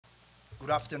Good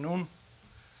afternoon.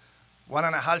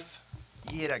 1.5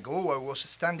 years ago, I was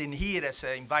standing here as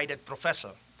an invited professor,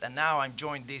 and now I'm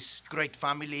joined this great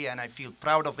family, and I feel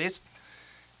proud of it.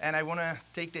 And I want to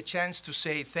take the chance to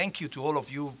say thank you to all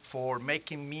of you for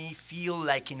making me feel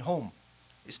like in home.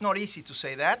 It's not easy to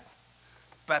say that,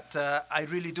 but I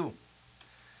really do.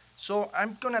 So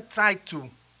I'm going to try to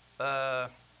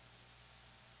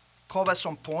cover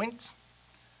some points.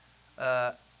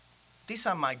 These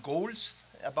are my goals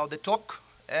about the talk,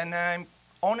 and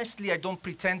honestly, I don't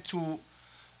pretend to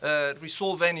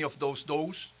resolve any of those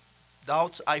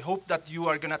doubts. I hope that you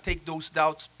are going to take those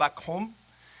doubts back home.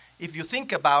 If you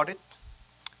think about it,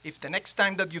 if the next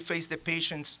time that you face the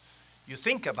patients, you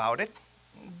think about it,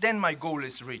 then my goal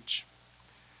is reached.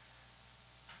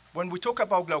 When we talk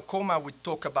about glaucoma, we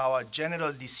talk about a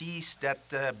general disease that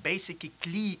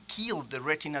basically kills the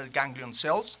retinal ganglion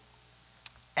cells,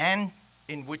 and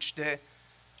in which the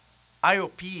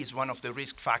IOP is one of the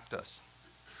risk factors.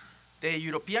 The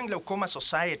European Glaucoma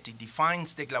Society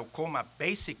defines the glaucoma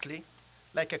basically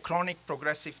like a chronic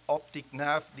progressive optic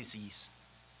nerve disease.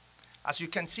 As you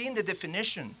can see in the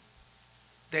definition,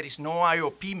 there is no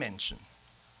IOP mentioned.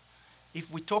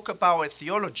 If we talk about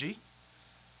etiology,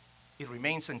 it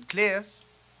remains unclear.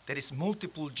 There is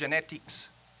multiple genetics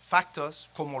factors,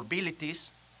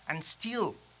 comorbidities, and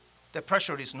still the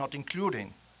pressure is not included.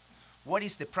 What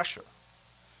is the pressure?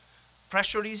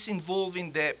 Pressure is involved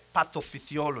in the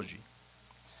pathophysiology.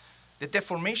 The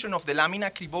deformation of the lamina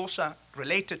cribosa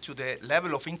related to the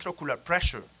level of intraocular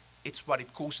pressure, it's what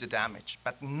it causes the damage.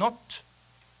 But not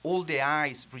all the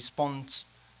eyes respond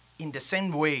in the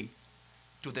same way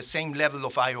to the same level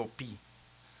of IOP.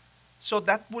 So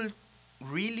that will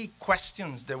really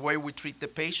questions the way we treat the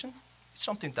patient. It's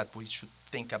something that we should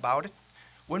think about it.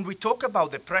 When we talk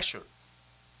about the pressure,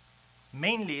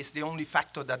 mainly it's the only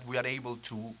factor that we are able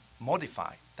to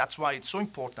modify. That's why it's so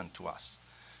important to us.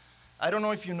 I don't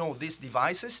know if you know these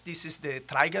devices. This is the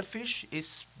triggerfish.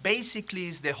 It's basically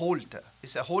is the halter.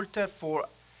 It's a halter for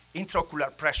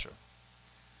intraocular pressure.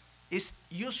 It's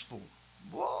useful.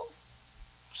 Well,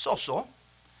 so.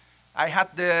 I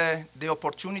had the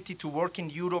opportunity to work in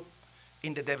Europe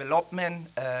in the development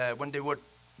when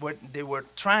they were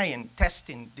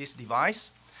testing this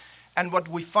device. And what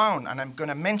we found, and I'm going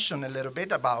to mention a little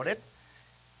bit about it,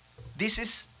 this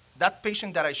is that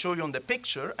patient that I show you on the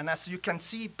picture, and as you can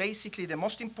see, basically the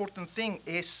most important thing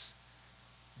is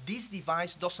this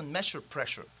device doesn't measure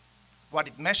pressure. What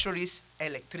it measures is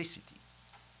electricity,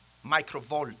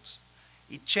 microvolts.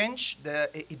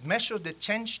 It measures the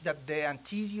change that the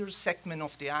anterior segment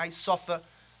of the eye suffer,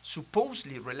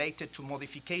 supposedly related to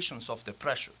modifications of the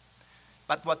pressure.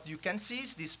 But what you can see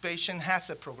is this patient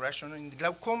has a progression in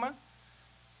glaucoma.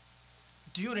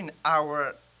 During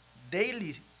our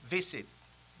daily visit,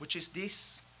 which is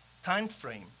this time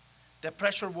frame, the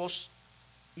pressure was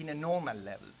in a normal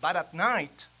level. But at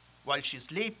night, while she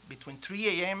sleeps between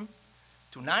 3 a.m.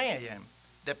 to 9 a.m.,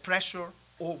 the pressure,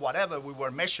 or whatever we were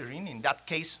measuring, in that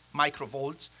case,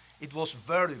 microvolts, it was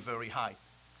very, very high.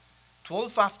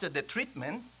 12 after the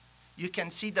treatment, you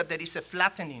can see that there is a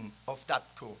flattening of that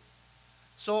curve.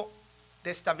 So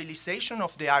the stabilization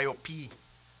of the IOP,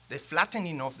 the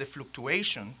flattening of the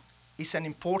fluctuation, is an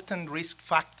important risk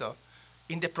factor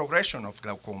in the progression of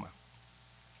glaucoma.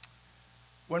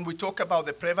 When we talk about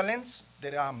the prevalence,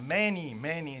 there are many,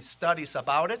 many studies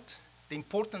about it. The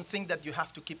important thing that you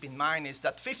have to keep in mind is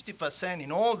that 50%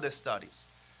 in all the studies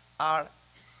are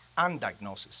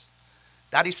undiagnosed.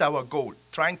 That is our goal,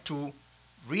 trying to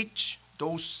reach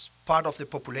those part of the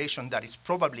population that is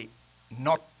probably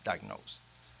not diagnosed.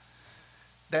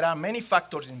 There are many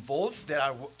factors involved. There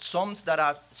are some that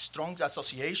are strong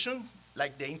association,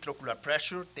 like the intraocular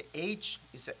pressure. The age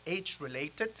is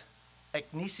age-related.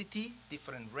 Ethnicity,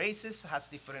 different races, has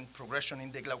different progression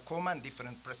in the glaucoma and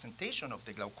different presentation of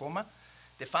the glaucoma.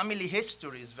 The family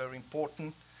history is very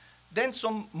important. Then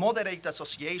some moderate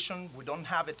association, we don't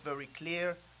have it very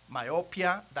clear.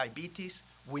 Myopia, diabetes.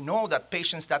 We know that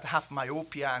patients that have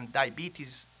myopia and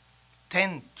diabetes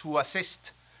tend to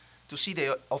assist to see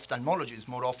the ophthalmologist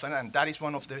more often, and that is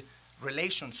one of the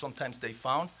relations sometimes they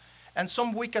found. And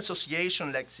some weak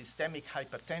association like systemic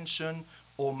hypertension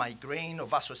or migraine or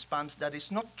vasospasms that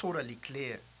is not totally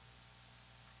clear.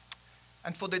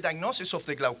 And for the diagnosis of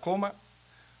the glaucoma,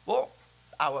 well,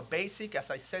 our basic, as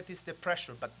I said, is the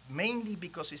pressure, but mainly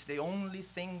because it's the only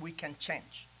thing we can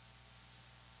change.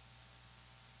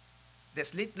 The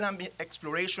slit lamp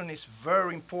exploration is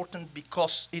very important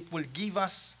because it will give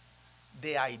us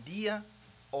the idea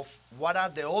of what are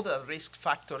the other risk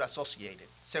factors associated.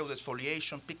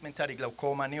 Pseudoexfoliation, pigmentary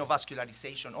glaucoma,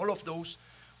 neovascularization, all of those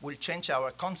will change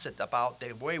our concept about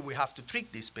the way we have to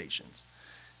treat these patients.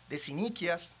 The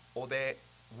synechias, or the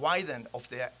widen of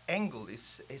the angle,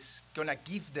 is going to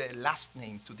give the last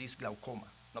name to this glaucoma.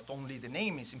 Not only the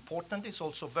name is important, it's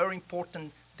also very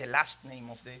important the last name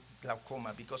of the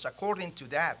glaucoma, because according to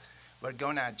that, we're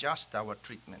going to adjust our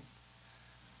treatment.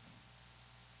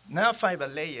 Nerve fiber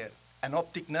layer and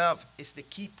optic nerve is the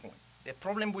key point. The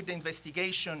problem with the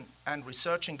investigation and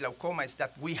research in glaucoma is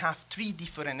that we have 3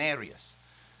 different areas.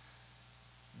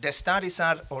 The studies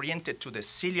are oriented to the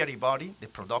ciliary body, the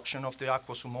production of the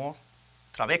aqueous humor,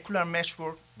 trabecular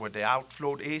meshwork, where the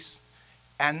outflow is,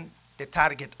 and the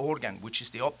target organ, which is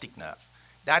the optic nerve.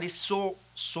 That is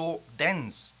so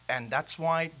dense, and that's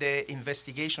why the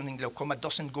investigation in glaucoma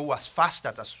doesn't go as fast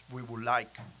as we would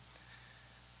like.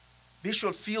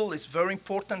 Visual field is very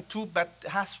important too, but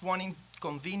has one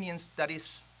inconvenience that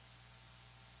is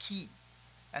key.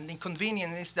 And the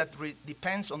inconvenience is that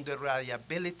depends on the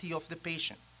reliability of the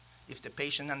patient. If the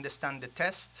patient understands the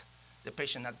test, the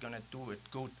patient is going to do it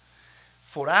good.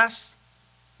 For us,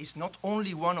 it's not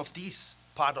only one of these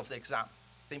part of the exam.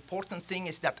 The important thing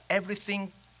is that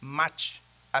everything match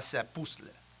as a puzzle.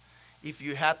 If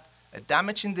you had a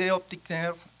damage in the optic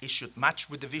nerve, it should match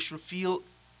with the visual field.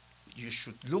 You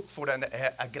should look for an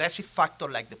aggressive factor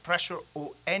like the pressure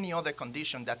or any other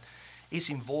condition that is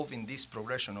involved in this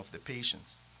progression of the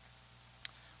patients.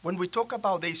 When we talk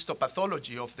about the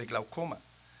histopathology of the glaucoma,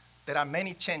 there are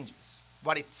many changes.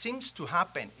 What it seems to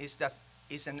happen is that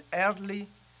is an early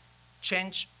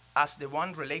change as the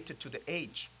one related to the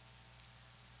age.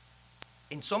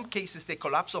 In some cases, the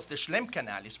collapse of the Schlemm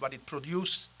canal is what it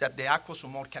produces that the aqueous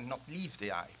humor cannot leave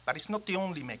the eye, but it's not the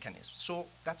only mechanism. So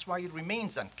that's why it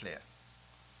remains unclear.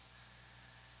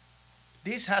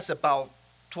 This has about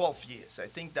 12 years. I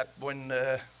think that when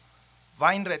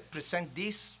Weinreb present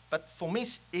this, but for me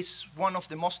it's one of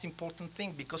the most important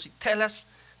things because it tells us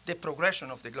the progression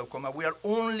of the glaucoma. We are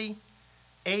only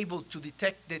able to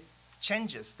detect the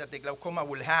changes that the glaucoma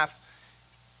will have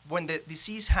when the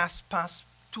disease has passed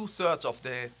 2/3 of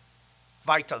the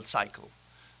vital cycle.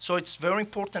 So it's very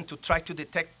important to try to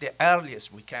detect the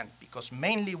earliest we can, because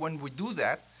mainly when we do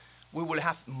that, we will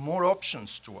have more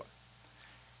options to it.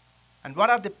 And what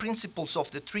are the principles of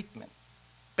the treatment?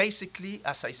 Basically,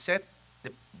 as I said,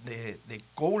 the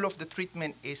goal of the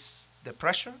treatment is the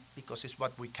pressure, because it's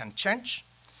what we can change.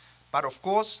 But of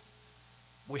course,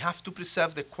 we have to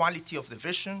preserve the quality of the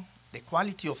vision, the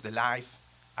quality of the life,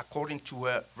 according to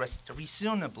a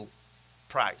reasonable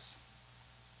price.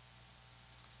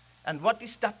 And what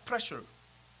is that pressure?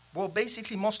 Well,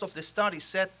 basically, most of the studies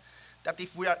said that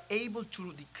if we are able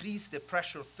to decrease the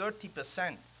pressure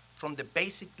 30% from the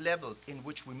basic level in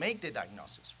which we make the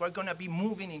diagnosis, we're going to be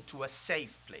moving into a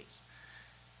safe place.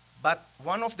 But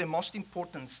one of the most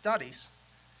important studies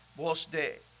was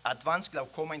the advanced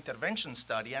glaucoma intervention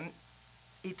study, and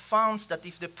it found that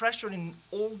if the pressure in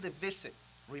all the visits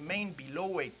remained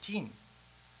below 18,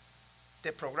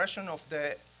 the progression of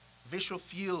the visual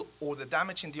field or the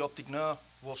damage in the optic nerve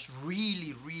was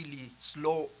really, really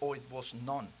slow, or it was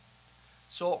none.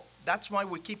 So that's why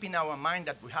we keep in our mind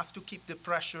that we have to keep the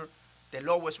pressure the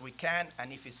lowest we can,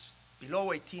 and if it's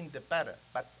below 18, the better,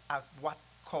 but at what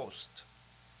cost?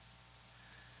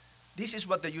 This is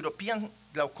what the European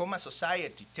Glaucoma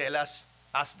Society tells us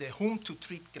as the whom to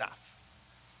treat graph.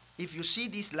 If you see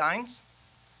these lines,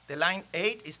 the line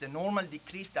 8 is the normal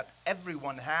decrease that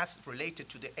everyone has related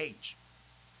to the age.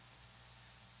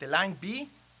 The line B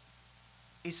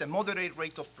is a moderate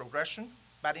rate of progression,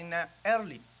 but in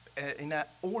an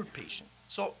old patient.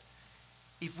 So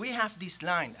if we have this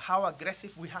line, how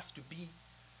aggressive we have to be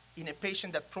in a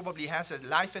patient that probably has a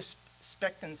life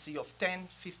expectancy of 10,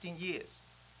 15 years,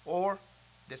 or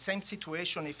the same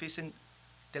situation if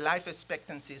the life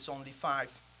expectancy is only 5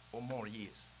 or more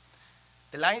years.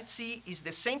 The line C is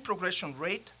the same progression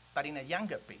rate, but in a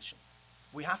younger patient.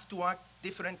 We have to act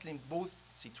differently in both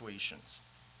situations.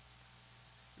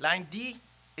 Line D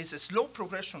is a slow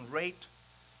progression rate,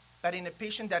 but in a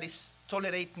patient that is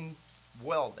tolerating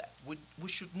well that. We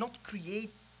should not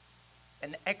create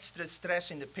an extra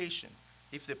stress in the patient.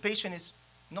 If the patient is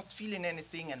not feeling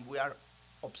anything and we are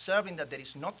observing that there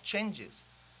is not changes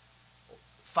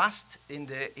fast in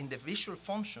the visual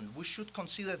function, we should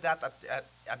consider that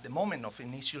at the moment of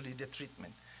initially the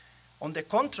treatment. On the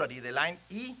contrary, the line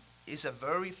E is a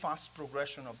very fast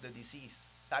progression of the disease.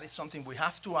 That is something we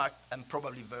have to act, and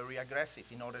probably very aggressive,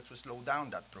 in order to slow down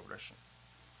that progression.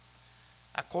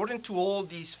 According to all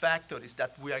these factors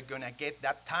that we are going to get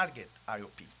that target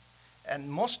IOP. And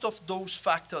most of those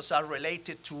factors are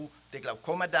related to the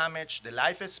glaucoma damage, the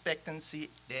life expectancy,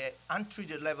 the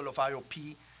untreated level of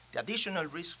IOP, The additional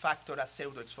risk factor are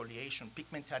pseudoexfoliation,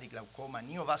 pigmentary glaucoma,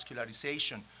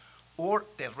 neovascularization, or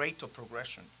the rate of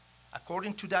progression.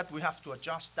 According to that, we have to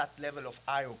adjust that level of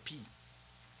IOP.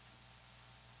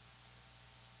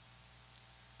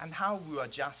 And how we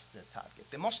adjust the target.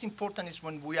 The most important is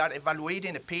when we are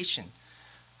evaluating a patient,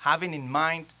 having in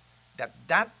mind that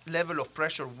that level of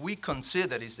pressure we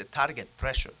consider is the target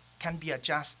pressure can be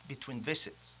adjusted between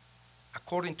visits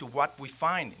according to what we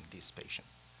find in this patient.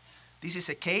 This is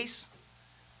a case.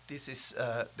 This is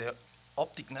the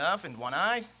optic nerve in one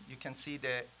eye. You can see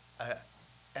the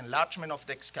enlargement of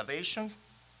the excavation,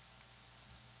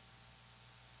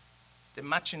 the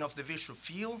matching of the visual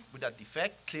field with a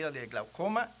defect, clearly a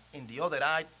glaucoma. In the other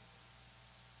eye,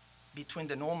 between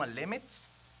the normal limits,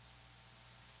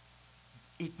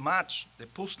 it matched the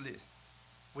puzzle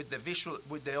with the visual,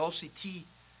 with the OCT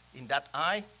in that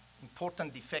eye.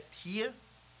 Important defect here.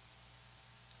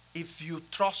 If you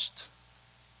trust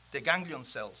the ganglion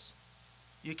cells,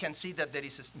 you can see that there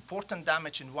is important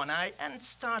damage in one eye and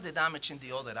start the damage in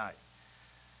the other eye.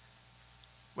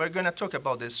 We're going to talk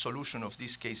about the solution of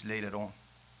this case later on.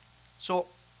 So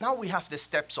now we have the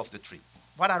steps of the treatment.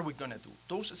 What are we going to do?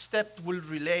 Those steps will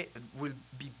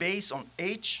be based on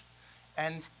age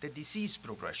and the disease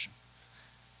progression.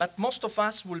 But most of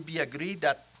us will be agreed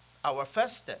that our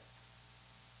first step,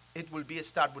 it will be a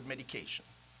start with medication.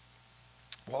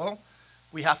 Well,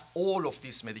 we have all of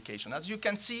these medication. As you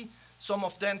can see, some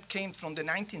of them came from the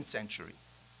 19th century.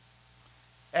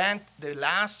 And the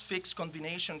last fixed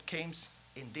combination came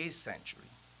in this century.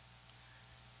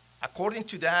 According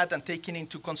to that, and taking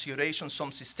into consideration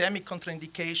some systemic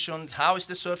contraindication, how is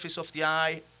the surface of the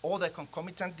eye, or the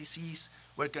concomitant disease,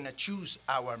 we're going to choose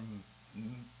our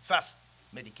first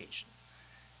medication.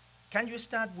 Can you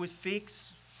start with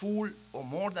fixed, full, or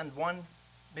more than one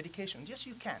medication? Yes,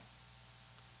 you can.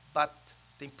 But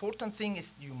the important thing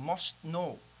is you must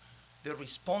know the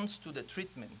response to the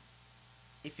treatment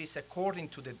if it's according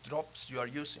to the drops you are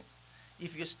using.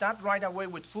 If you start right away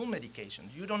with full medication,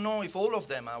 you don't know if all of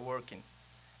them are working.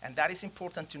 And that is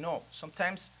important to know.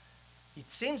 Sometimes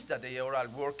it seems that they are all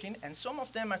working, and some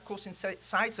of them are causing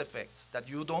side effects that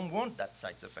you don't want that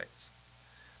side effects.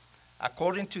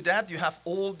 According to that, you have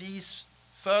all these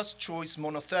first choice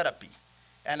monotherapy.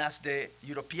 And as the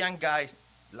European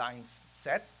guidelines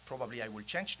said, probably I will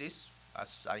change this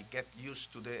as I get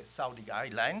used to the Saudi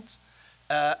guidelines,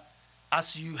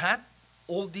 as you had,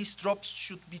 all these drops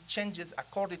should be changed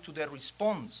according to their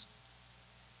response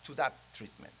to that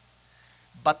treatment.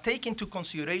 But take into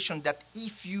consideration that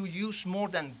if you use more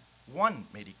than one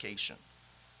medication,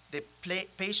 the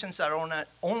patients are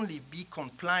only be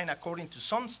compliant according to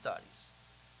some studies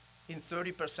in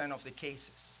 30% of the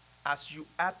cases. As you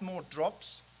add more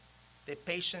drops, the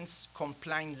patients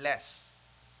comply less.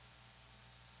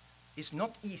 It's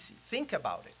not easy. Think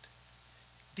about it.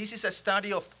 This is a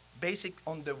study of basic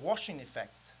on the washing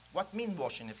effect. What means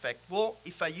washing effect? Well,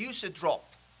 if I use a drop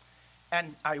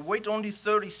and I wait only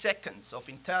 30 seconds of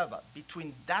interval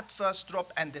between that first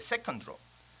drop and the second drop,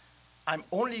 I'm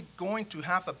only going to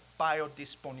have a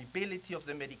biodisponibility of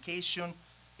the medication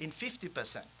in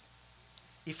 50%.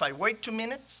 If I wait 2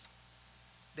 minutes,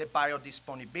 the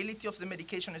biodisponibility of the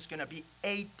medication is going to be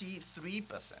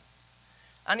 83%.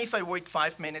 And if I wait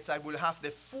 5 minutes, I will have the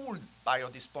full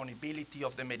biodisponibility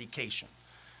of the medication.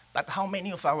 But how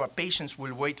many of our patients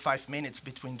will wait 5 minutes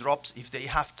between drops if they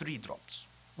have 3 drops?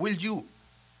 Will you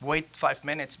wait 5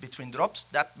 minutes between drops?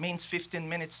 That means 15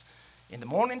 minutes in the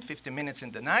morning, 15 minutes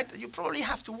in the night. You probably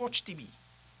have to watch TV.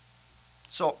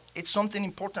 So it's something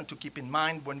important to keep in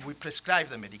mind when we prescribe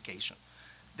the medication.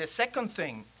 The second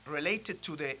thing related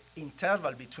to the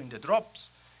interval between the drops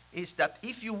is that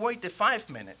if you wait the 5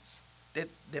 minutes,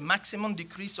 the maximum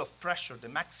decrease of pressure, the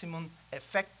maximum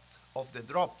effect of the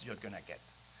drop you're going to get.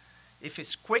 If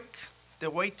it's quick, the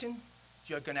waiting,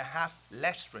 you're going to have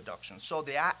less reduction. So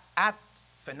the add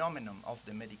phenomenon of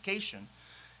the medication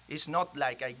is not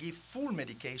like I give full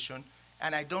medication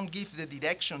and I don't give the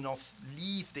direction of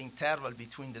leave the interval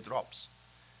between the drops.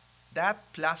 That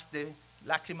plus the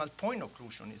lacrimal point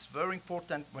occlusion is very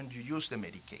important when you use the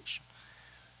medication.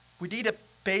 We did a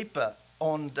paper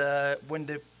on when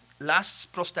the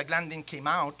last prostaglandin came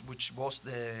out, which was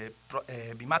the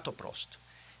bimatoprost.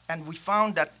 And we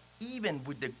found that even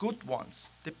with the good ones,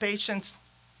 the patients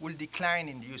will decline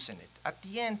in using it. At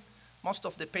the end, most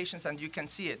of the patients, and you can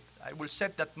see it, I will say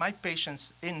that my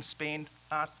patients in Spain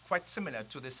are quite similar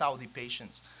to the Saudi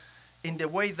patients in the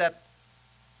way that,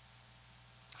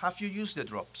 have you used the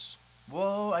drops?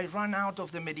 Well, I ran out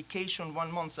of the medication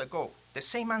 1 month ago. The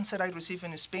same answer I receive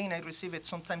in Spain, I receive it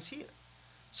sometimes here.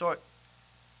 So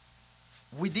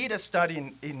we did a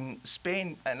study in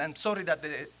Spain, and I'm sorry that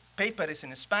the paper is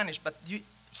in Spanish, but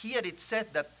here it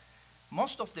said that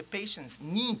most of the patients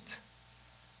need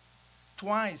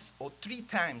twice or 3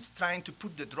 times trying to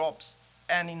put the drops,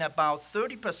 and in about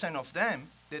 30% of them,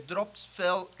 the drops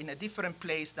fell in a different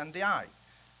place than the eye,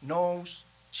 nose,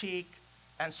 cheek,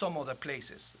 and some other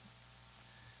places.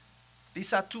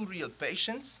 These are 2 real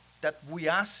patients that we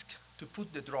asked to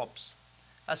put the drops.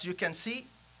 As you can see,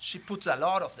 she puts a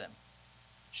lot of them.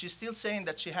 She's still saying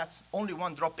that she has only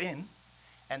 1 drop in,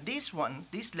 and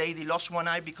this lady lost 1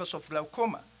 eye because of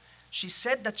glaucoma. She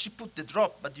said that she put the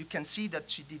drop, but you can see that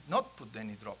she did not put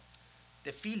any drop.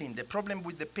 The problem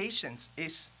with the patients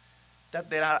is that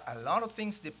there are a lot of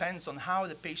things depends on how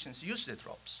the patients use the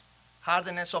drops.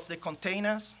 Hardness of the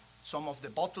containers, some of the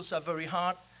bottles are very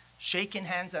hard, shaking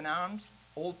hands and arms,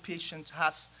 all patients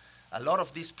has a lot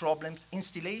of these problems.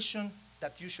 Installation,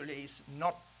 that usually is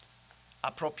not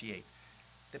appropriate.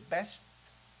 The best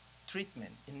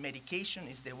treatment in medication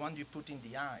is the one you put in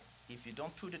the eye. If you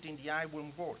don't put it in the eye, it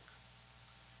won't work.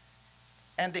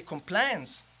 And the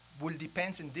compliance will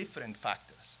depend on different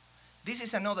factors. This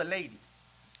is another lady,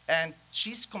 and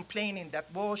she's complaining that,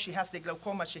 well, she has the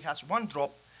glaucoma, she has 1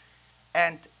 drop,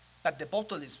 but the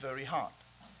bottle is very hard.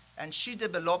 And she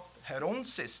developed her own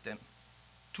system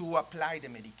to apply the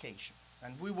medication.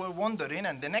 And we were wondering,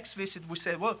 and the next visit we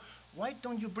said, well, why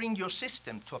don't you bring your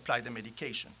system to apply the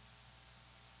medication?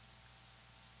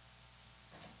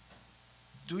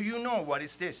 Do you know what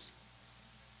is this?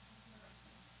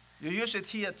 You use it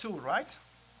here too, right?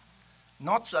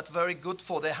 Not that very good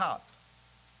for the heart.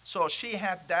 So she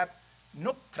had that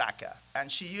nook cracker,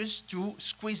 and she used to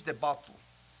squeeze the bottle.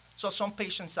 So some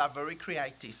patients are very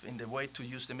creative in the way to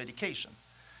use the medication.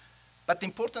 But the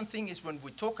important thing is when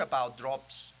we talk about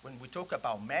drops, when we talk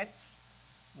about meds,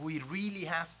 we really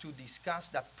have to discuss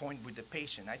that point with the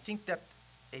patient. I think that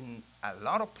in a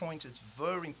lot of points it's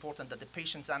very important that the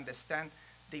patients understand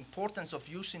the importance of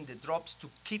using the drops to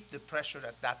keep the pressure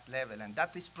at that level. And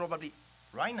that is probably,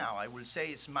 right now, I will say,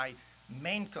 is my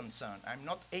main concern. I'm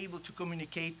not able to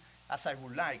communicate as I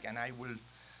would like, and I will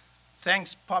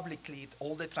thanks publicly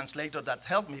all the translators that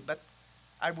helped me, but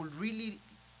I will really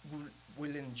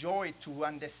will enjoy to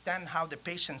understand how the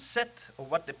patient said, or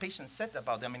what the patient said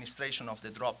about the administration of the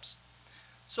drops.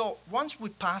 So once we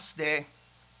pass the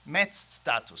med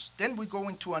status, then we go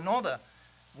into another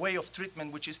way of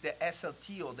treatment, which is the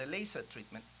SLT, or the laser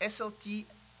treatment. SLT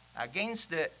against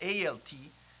the ALT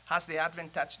has the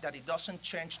advantage that it doesn't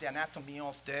change the anatomy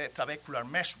of the trabecular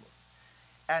meshwork.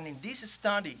 And in this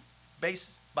study,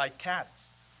 based by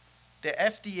cats, the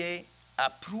FDA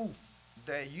approved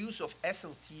the use of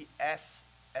SLT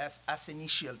as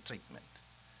initial treatment.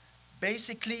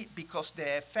 Basically because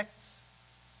the effects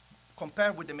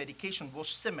compared with the medication was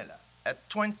similar, at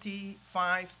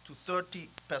 25 to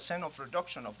 30% of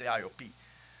reduction of the IOP.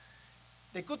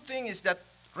 The good thing is that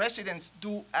residents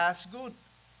do as good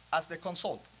as the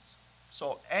consultants.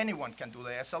 So anyone can do the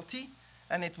SLT,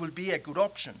 and it will be a good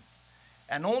option.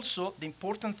 And also, the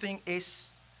important thing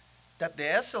is that the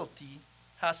SLT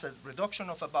has a reduction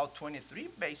of about 23,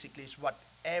 basically is what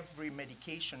every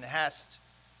medication has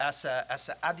as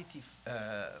an additive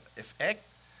effect,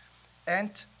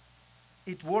 and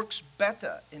it works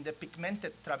better in the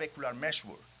pigmented trabecular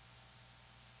meshwork.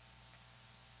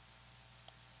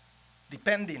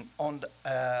 Depending on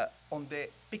the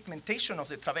pigmentation of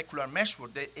the trabecular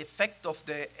meshwork, the effect of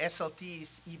the SLT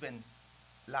is even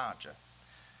larger.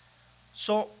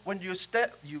 So when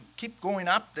you keep going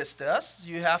up the stairs,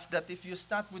 you have that if you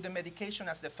start with the medication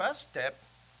as the first step,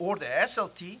 or the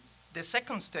SLT, the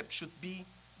second step should be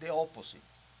the opposite.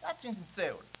 That's in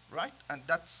theory, right? And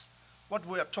that's what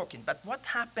we are talking. But what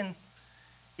happens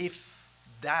if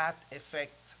that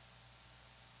effect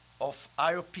of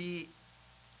IOP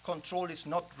control is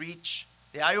not reached?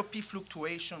 The IOP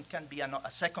fluctuation can be a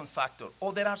second factor,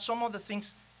 or there are some other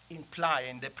things imply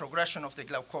in the progression of the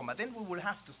glaucoma. Then we will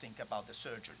have to think about the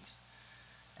surgeries.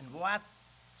 And what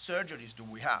surgeries do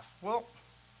we have? Well,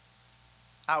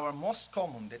 our most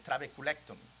common, the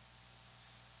trabeculectomy,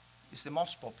 is the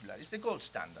most popular. It's the gold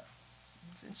standard.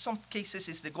 In some cases,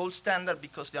 it's the gold standard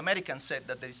because the Americans said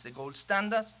that there is the gold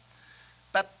standard.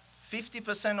 But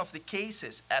 50% of the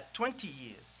cases at 20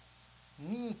 years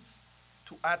needs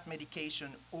to add medication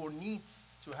or needs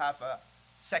to have a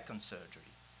second surgery.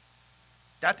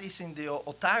 That is in the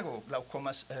Otago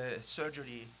glaucoma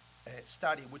surgery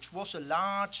study, which was a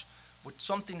large, with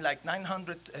something like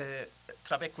 900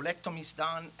 trabeculectomies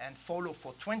done and followed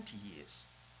for 20 years.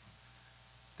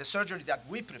 The surgery that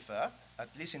we prefer, at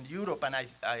least in Europe,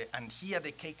 and here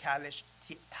the Khaled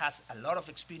has a lot of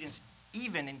experience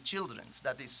even in children's,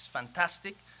 that is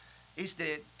fantastic, is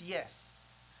the DS.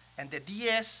 And the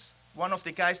DS, one of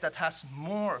the guys that has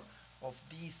more of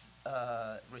these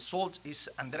results is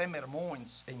André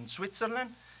Mermont in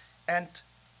Switzerland. And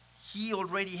he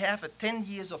already have a 10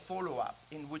 years of follow-up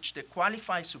in which the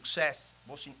qualified success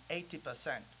was in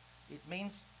 80%. It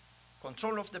means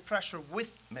control of the pressure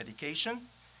with medication,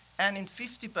 and in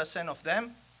 50% of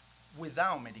them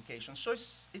without medication. So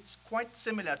it's quite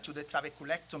similar to the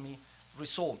trabeculectomy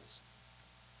results.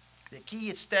 The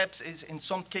key steps is, in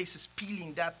some cases,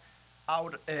 peeling that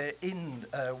out in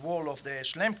wall of the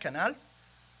Schlemm canal.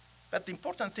 But the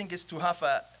important thing is to have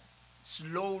a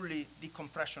slowly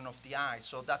decompression of the eye.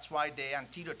 So that's why the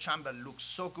anterior chamber looks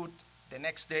so good the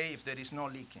next day if there is no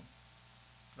leaking,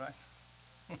 right?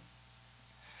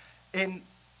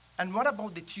 And what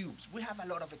about the tubes? We have a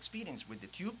lot of experience with the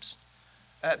tubes.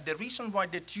 The reason why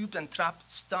the tube and trap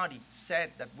study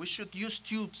said that we should use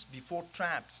tubes before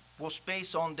traps was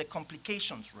based on the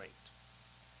complications rate.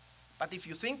 But if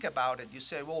you think about it, you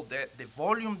say, well, the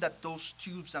volume that those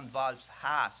tubes and valves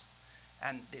has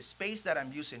and the space that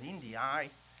I'm using in the eye,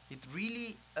 it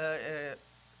really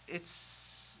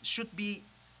should be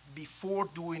before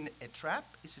doing a trap.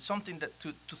 It's something that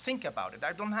to think about it.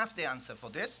 I don't have the answer for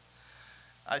this.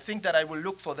 I think that I will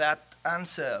look for that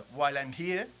answer while I'm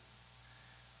here.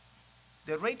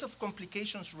 The rate of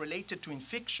complications related to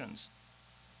infections,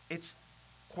 it's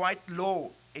quite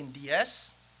low in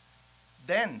DS.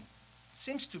 Then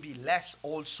seems to be less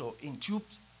also in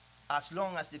tubes as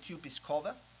long as the tube is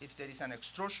covered. If there is an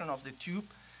extrusion of the tube,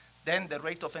 then the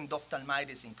rate of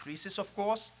endophthalmitis increases, of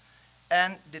course,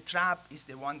 and the trap is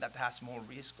the one that has more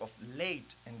risk of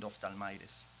late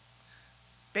endophthalmitis.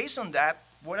 Based on that,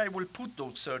 where I will put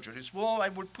those surgeries? Well, I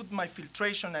will put my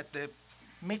filtration at the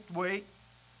midway.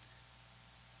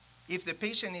 If the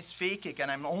patient is phakic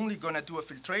and I'm only going to do a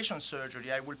filtration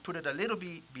surgery, I will put it a little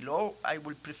bit below. I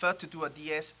will prefer to do a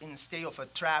DS instead of a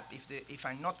trap if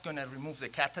I'm not going to remove the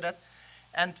cataract.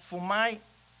 And for my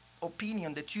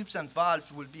opinion, the tubes and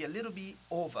valves will be a little bit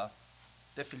over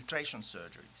the filtration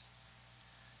surgeries.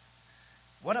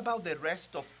 What about the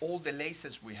rest of all the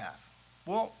lasers we have?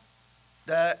 Well,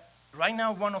 right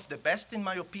now, one of the best, in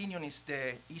my opinion, is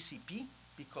the ECP,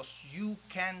 because you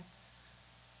can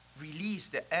release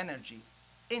the energy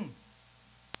in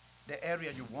the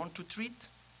area you want to treat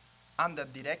under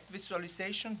direct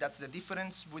visualization. That's the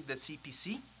difference with the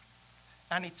CPC.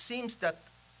 And it seems that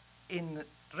in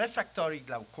refractory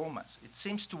glaucomas, it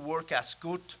seems to work as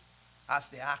good as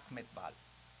the Ahmed valve,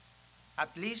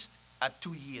 at least at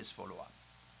 2 years follow-up.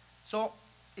 So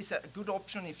it's a good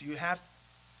option if you have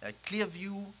a clear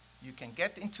view, you can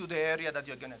get into the area that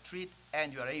you're going to treat,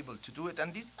 and you are able to do it.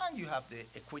 And you have the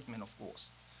equipment, of course.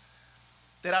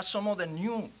 There are some other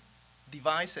new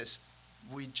devices.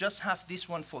 We just have this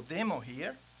one for demo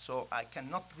here, so I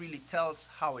cannot really tell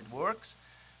how it works.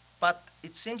 But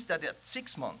it seems that at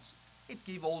 6 months, it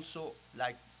gives also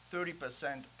like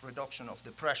 30% reduction of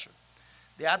the pressure.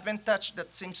 The advantage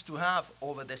that seems to have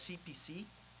over the CPC,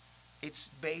 it's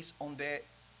based on the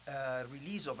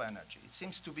release of energy. It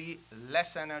seems to be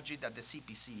less energy than the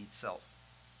CPC itself.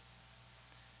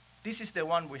 This is the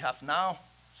one we have now.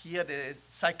 Here, the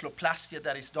cycloplastia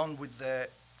that is done with the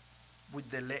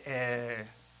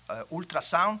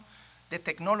ultrasound. The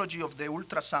technology of the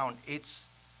ultrasound,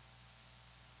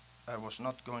 I was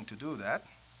not going to do that.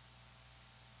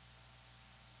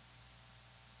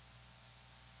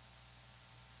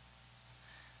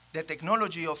 The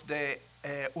technology of the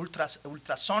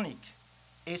ultrasonic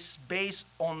is based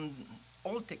on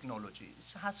old technology.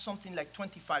 It has something like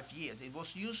 25 years. It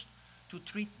was used to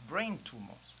treat brain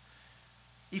tumors.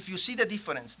 If you see the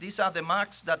difference, these are the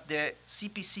marks that the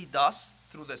CPC does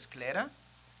through the sclera,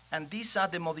 and these are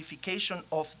the modification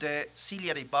of the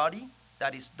ciliary body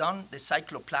that is done, the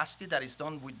cycloplasty that is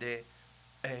done with the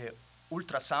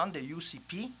ultrasound, the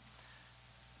UCP.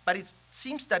 But it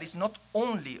seems that it's not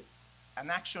only an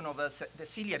action of the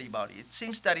ciliary body. It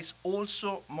seems that it's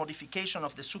also modification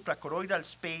of the suprachoroidal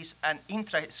space and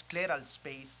intrascleral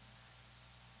space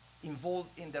involved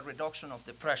in the reduction of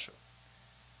the pressure.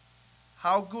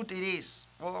 How good it is?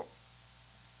 Well,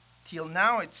 till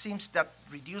now it seems that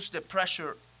reduce the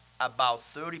pressure about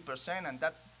 30%, and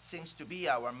that seems to be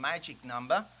our magic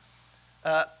number.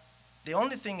 The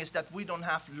only thing is that we don't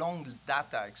have long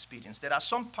data experience. There are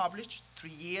some published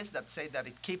 3 years that say that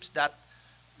it keeps that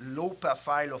low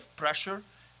profile of pressure,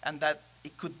 and that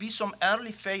it could be some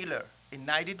early failure in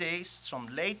 90 days, some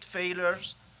late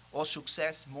failures, or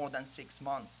success more than 6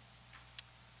 months.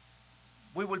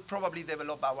 We will probably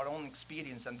develop our own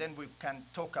experience, and then we can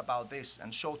talk about this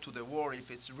and show to the world if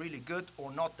it's really good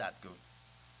or not that good.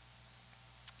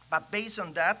 But based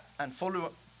on that and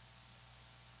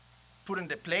put in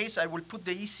the place, I will put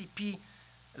the ECP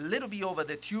a little bit over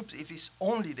the tube if it's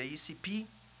only the ECP,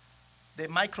 the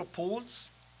micropoles,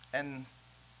 and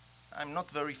I'm not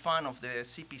very fan of the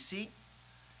CPC.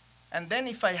 And then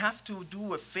if I have to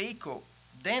do a phaco,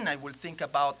 then I will think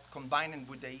about combining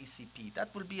with the ECP.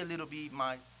 That will be a little bit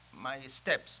my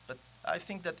steps, but I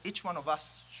think that each one of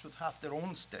us should have their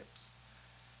own steps.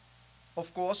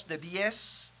 Of course, the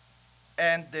DS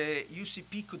and the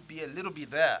UCP could be a little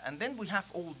bit there, and then we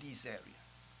have all these areas.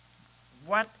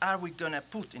 What are we gonna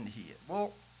put in here?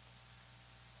 Well,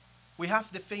 we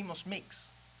have the famous mix.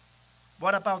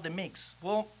 What about the mix?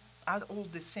 Well, are all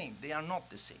the same? They are not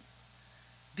the same.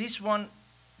 This one,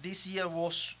 this year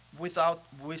was without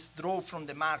withdrawal from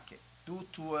the market due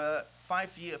to a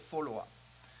 5-year follow-up.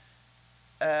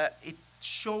 It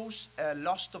shows a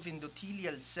loss of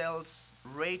endothelial cells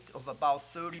rate of about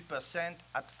 30%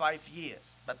 at 5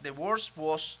 years. But the worst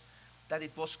was that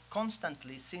it was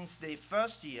constantly since the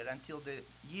first year until the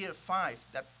year 5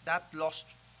 that loss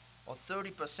of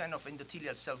 30% of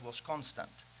endothelial cells was constant,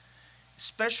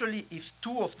 especially if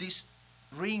 2 of these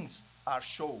rings are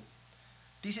shown.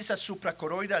 This is a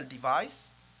suprachoroidal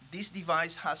device. This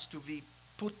device has to be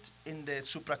put in the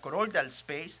suprachoroidal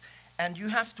space, and you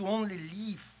have to only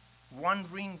leave 1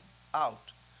 ring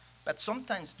out. But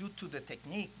sometimes due to the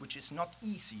technique, which is not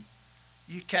easy,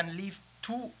 you can leave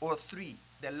 2 or 3.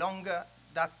 The longer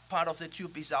that part of the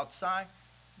tube is outside,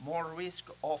 more risk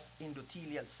of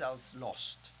endothelial cells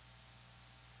lost.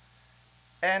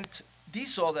 And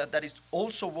this other that is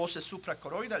also was a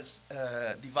suprachoroidal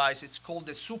device, it's called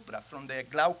the Supra from the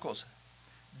Glaucoma.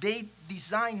 They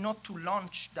designed not to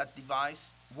launch that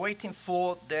device, waiting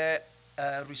for the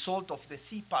result of the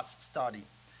CPAS study.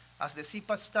 As the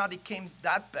CPAS study came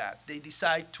that bad, they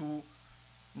decided to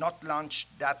not launch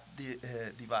that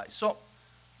device. So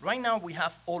right now we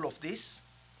have all of this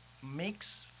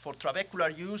mix for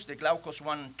trabecular use, the Glaucoma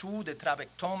 1 and 2, the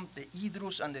trabectom, the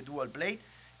Idrus, and the dual blade.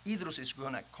 Idrus is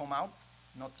going to come out,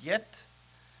 not yet.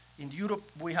 In Europe,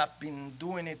 we have been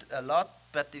doing it a lot,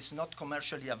 but it's not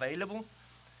commercially available.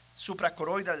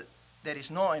 Suprachoroidal, there is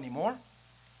no anymore.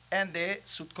 And the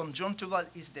subconjunctival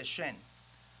is the Shen.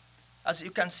 As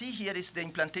you can see here is the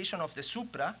implantation of the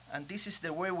supra, and this is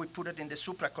the way we put it in the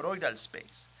suprachoroidal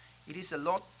space. It is a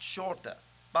lot shorter,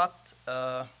 but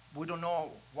we don't know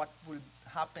what will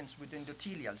happen with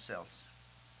endothelial cells.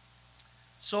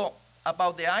 So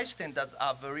about the eye stent that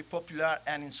are very popular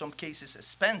and in some cases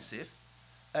expensive,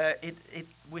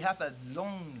 we have a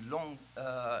long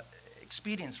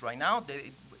experience right now.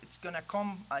 It's going to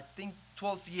come, I think,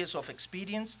 12 years of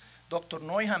experience. Dr.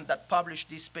 Neuham that published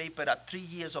this paper at 3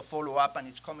 years of follow-up, and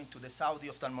it's coming to the Saudi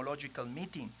Ophthalmological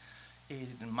Meeting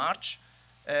in March,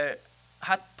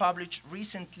 had published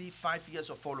recently 5 years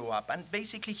of follow-up. And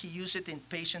basically he used it in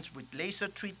patients with laser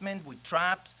treatment, with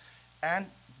traps, and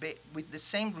with the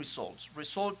same results.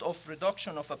 Result of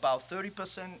reduction of about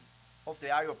 30% of the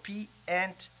IOP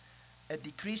and a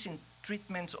decrease in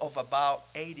treatments of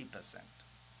about 80%.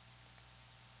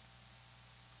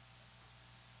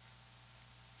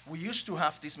 We used to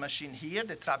have this machine here,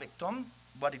 the trabectom.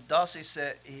 What it does is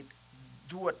it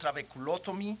do a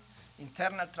trabeculotomy,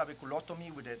 internal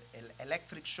trabeculotomy with an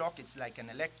electric shock. It's like an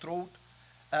electrode.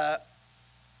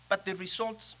 But the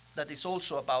results, that is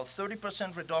also about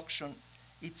 30% reduction,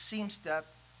 it seems that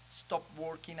stopped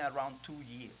working around 2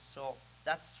 years. So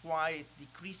that's why it's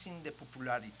decreasing the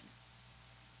popularity.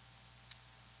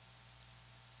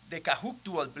 The Cahook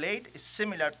dual blade is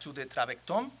similar to the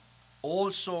trabectom.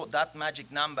 Also, that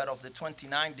magic number of the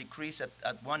 29 decrease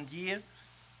at 1 year,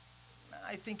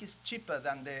 I think is cheaper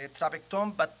than the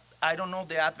trabectom, but I don't know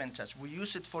the advantage. We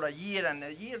use it for a year, and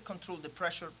a year control the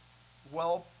pressure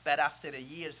well, but after a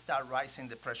year start rising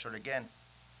the pressure again.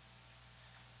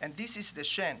 And this is the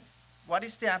Shen. What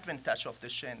is the advantage of the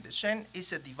Shen? The Shen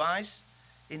is a device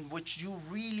in which you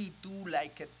really do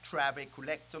like a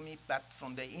trabeculectomy, but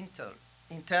from the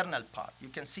internal part. You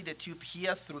can see the tube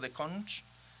here through the conch,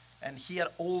 and here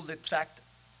all the tract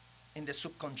in the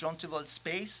subconjunctival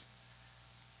space.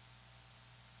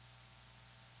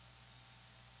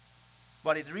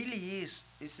 What it really is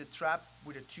a trap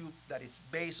with a tube that is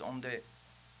based on the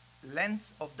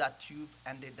length of that tube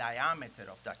and the diameter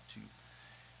of that tube.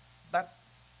 But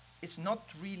it's not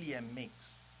really a mix,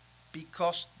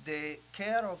 because the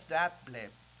care of that bleb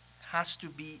has to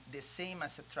be the same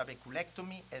as a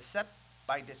trabeculectomy, except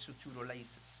by the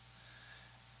suturolysis.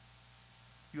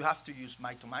 You have to use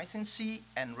mitomycin C,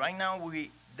 and right now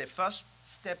the first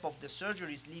step of the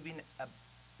surgery is leaving a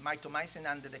mitomycin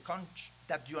under the conch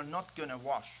that you're not going to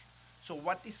wash. So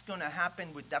what is going to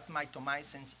happen with that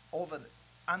mitomycin over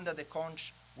under the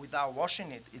conch without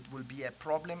washing it, it will be a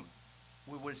problem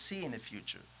we will see in the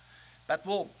future. But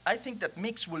well, I think that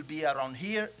mix will be around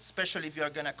here, especially if you're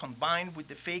gonna combine with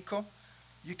the phaco.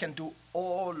 You can do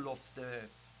all of the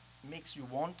mix you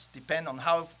want, depend on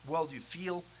how well you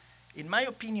feel. In my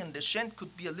opinion, the Shen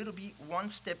could be a little bit one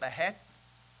step ahead,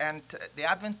 and the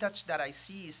advantage that I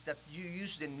see is that you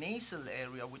use the nasal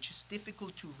area, which is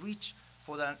difficult to reach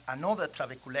for another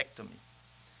trabeculectomy.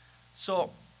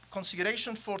 So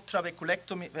consideration for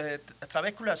trabeculectomy,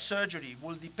 trabecular surgery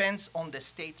will depend on the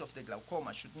state of the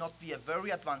glaucoma. Should not be a very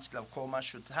advanced glaucoma,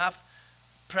 should have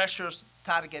pressures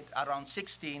target around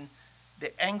 16,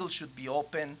 the angle should be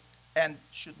open, and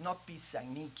should not be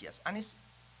synechia. And it's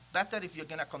better if you're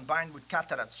gonna combine with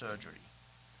cataract surgery.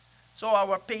 So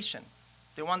our patient,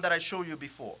 the one that I showed you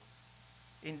before,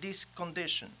 in this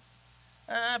condition,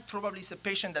 probably is a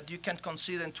patient that you can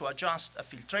consider to adjust a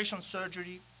filtration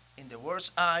surgery in the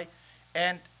worst eye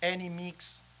and any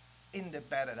mix in the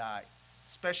better eye,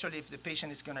 especially if the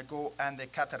patient is gonna go under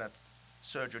cataract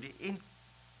surgery.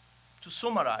 To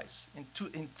summarize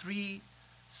in 3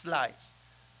 slides,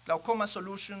 glaucoma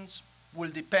solutions will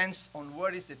depend on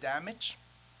where is the damage.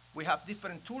 We have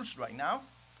different tools right now,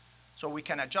 so we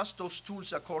can adjust those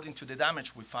tools according to the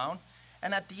damage we found.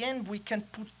 And at the end, we can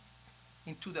put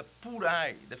into the poor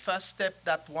eye, the first step,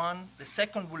 that one. The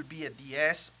second will be a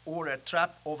DS or a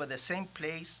trap over the same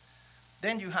place.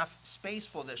 Then you have space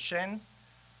for the Shen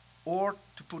or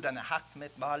to put an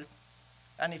Ahmed valve.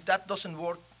 And if that doesn't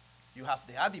work, you have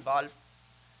the Adi valve.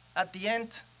 At the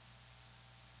end,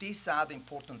 these are the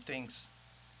important things.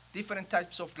 Different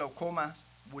types of glaucoma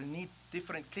will need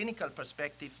different clinical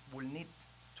perspective, will need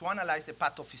to analyze the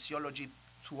pathophysiology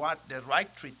to add the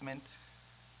right treatment.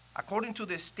 According to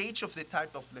the stage of the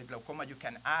type of the glaucoma, you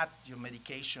can add your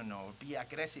medication or be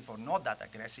aggressive or not that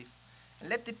aggressive. And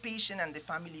let the patient and the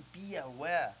family be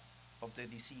aware of the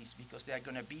disease because they are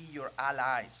gonna be your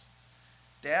allies.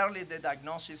 The earlier the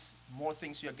diagnosis, more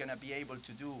things you're gonna be able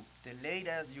to do. The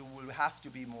later, you will have to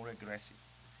be more aggressive.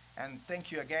 And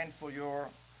thank you again for your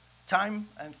time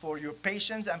and for your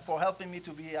patience and for helping me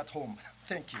to be at home.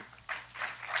 Thank you.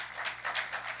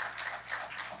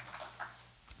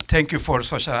 Thank you for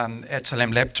such an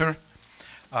excellent lecture.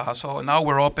 So now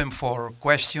we're open for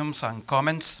questions and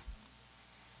comments.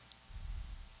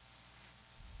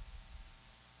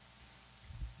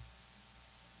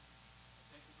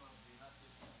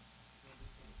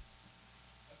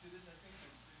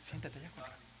 Siéntate allá.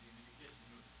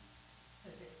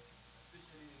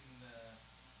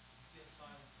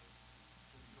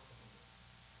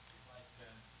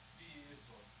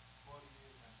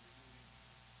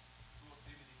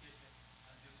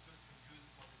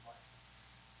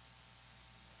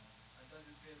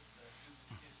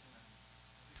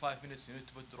 Five minutes you need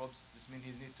to put drops. This means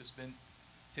he needs to spend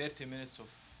 30 minutes of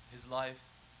his life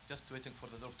just waiting for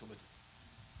the drop to put it.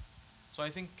 So I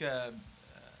think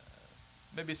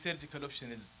maybe surgical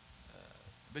option is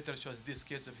better choice in this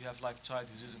case if you have like child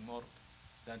who's using more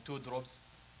than 2 drops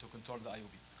to control the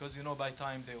IOP. Because you know by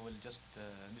time they will just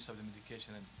miss up the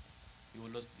medication and you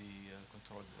will lose the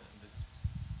control of the disease.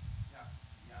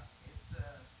 Yeah, it's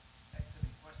an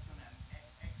excellent question and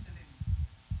excellent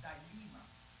dilemma.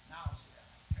 Now,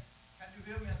 can you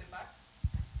hear me at the back?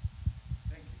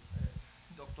 Thank you.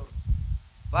 Dr.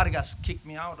 Vargas kicked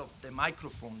me out of the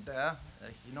microphone there.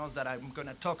 He knows that I'm going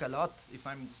to talk a lot if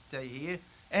I stay here.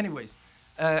 Anyways,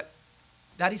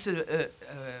 that is a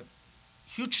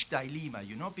huge dilemma,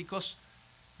 you know, because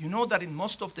you know that in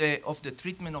most of the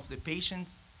treatment of the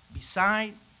patients,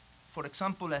 beside, for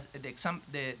example,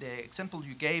 the example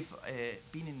you gave,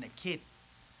 being in a kid,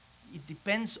 it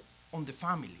depends on the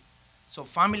family. So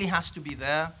family has to be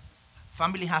there.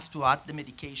 Family have to add the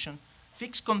medication.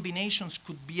 Fixed combinations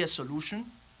could be a solution.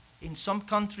 In some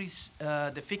countries,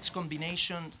 the fixed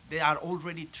combination, there are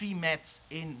already 3 meds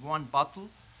in 1 bottle.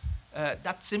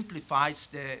 That simplifies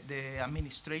the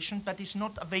administration, but it's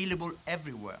not available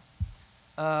everywhere.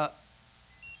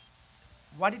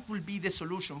 What it will be the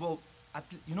solution? Well,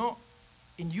 you know,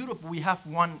 in Europe we have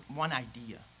one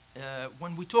idea.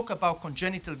 When we talk about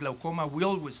congenital glaucoma, we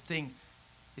always think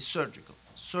it's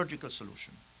surgical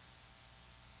solution.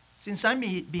 Since I've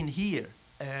been here,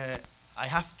 I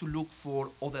have to look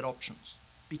for other options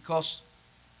because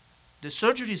the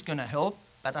surgery is going to help,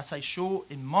 but as I show,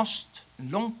 in most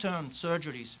long-term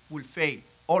surgeries will fail,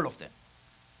 all of them.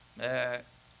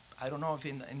 I don't know if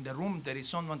in the room there is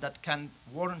someone that can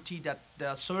warranty that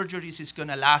the surgeries is going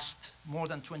to last more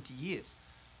than 20 years.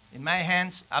 In my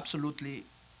hands, absolutely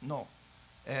no.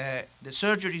 The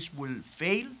surgeries will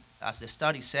fail, as the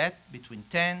study said, between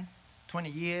 10, 20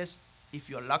 years, if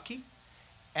you're lucky.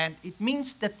 And it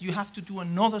means that you have to do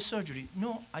another surgery.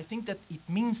 No, I think that it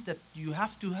means that you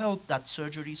have to help that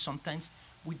surgery sometimes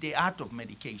with the art of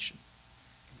medication.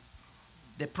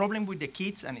 The problem with the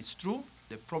kids, and it's true,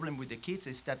 the problem with the kids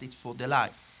is that it's for the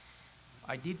life.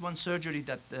 I did one surgery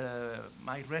that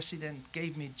my resident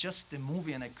gave me just the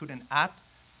movie and I couldn't add,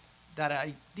 that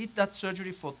I did that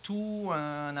surgery for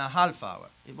 2.5 hours.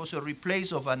 It was a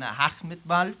replace of an Ahmed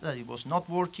valve that it was not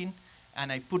working, and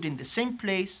I put in the same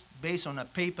place based on a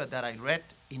paper that I read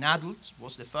in adults. It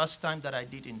was the first time that I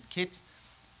did in kids.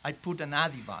 I put an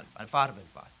Adi valve, a Farvel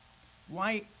valve.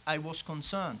 Why I was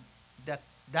concerned that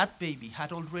that baby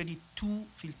had already 2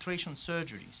 filtration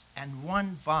surgeries and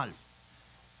 1 valve,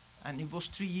 and it was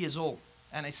 3 years old.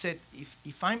 And I said,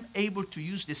 if I'm able to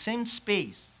use the same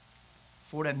space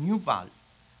for a new valve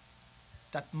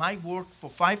that might work for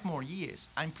 5 more years,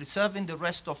 I'm preserving the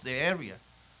rest of the area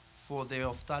for the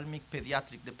ophthalmic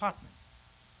pediatric department.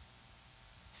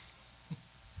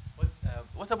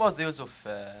 What about the use of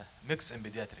mix in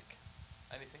pediatric?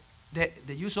 Anything?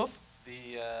 The use of?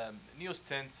 The new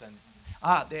stents and...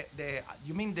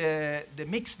 You mean the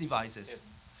mixed devices?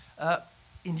 Yes.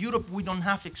 In Europe, we don't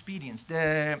have experience.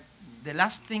 The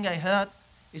last thing I heard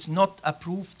is not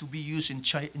approved to be used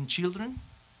in children,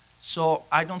 so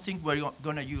I don't think we're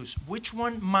going to use. Which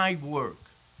one might work?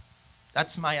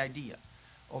 That's my idea.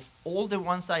 Of all the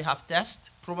ones I have tested,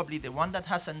 probably the one that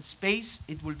has a space,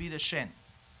 it will be the Shen.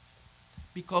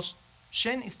 Because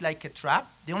Shen is like a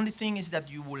trap. The only thing is that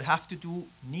you will have to do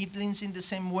needlings in the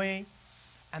same way.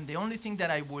 And the only thing that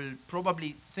I will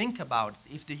probably think about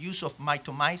is the use of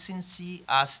mitomycin C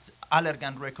as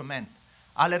Allergan recommend.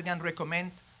 Allergan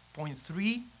recommend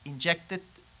 0.3 injected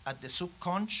at the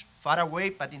subconch, far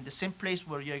away, but in the same place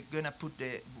where you're going to put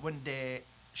when the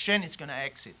Shen is going to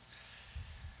exit.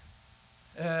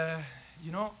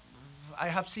 You know, I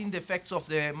have seen the effects of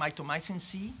the mitomycin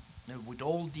C with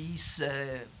all these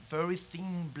very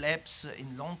thin blebs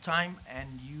in long time,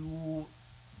 and you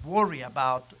worry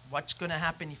about what's going to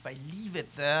happen if I leave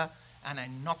it there and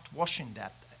I'm not washing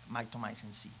that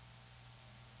mitomycin C.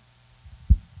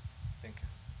 Thank you.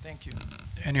 Thank you.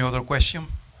 Any other question?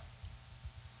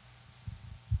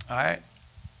 All right.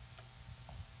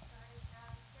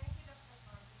 Thank you, Dr.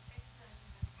 For this excellent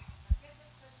presentation. Here's a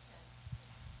question.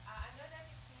 I know that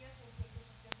experience in cases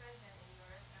is different than in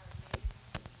yours, or maybe this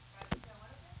week, but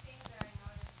one of the things that I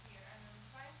noticed here, and I'm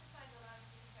trying to find a lot of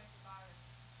research about it,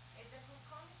 is the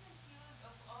concomitant use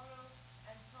of oral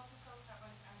and topical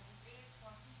carbohydrates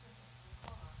for treatment of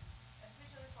glaucoma,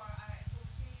 especially for, I think,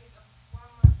 periods of 1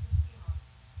 month to 3 months.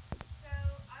 So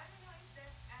I don't know if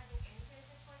that's adding any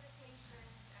benefit for the patient,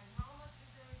 and how much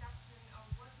is the reduction, or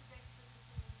what is the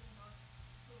expectation using those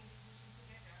 2 medications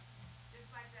together,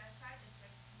 despite the side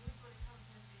effects usually comes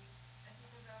with the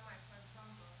acetazolamide, for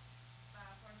example,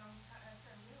 for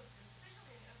long-term use,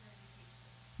 especially in elderly patients.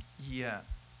 Yeah.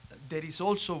 There is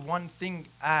also one thing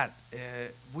add.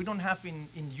 We don't have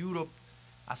in Europe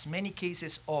as many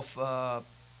cases of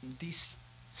this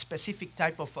specific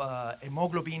type of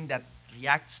hemoglobin that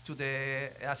reacts to the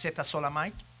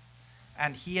acetazolamide.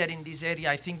 And here in this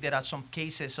area, I think there are some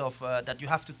cases of that you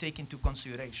have to take into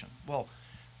consideration. Well,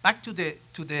 back to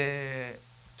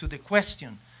the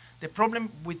question. The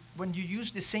problem with when you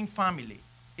use the same family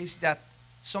is that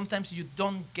sometimes you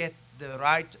don't get the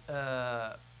right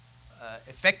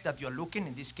effect that you're looking,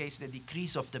 in this case, the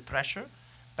decrease of the pressure,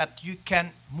 but you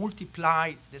can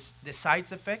multiply the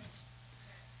side effects.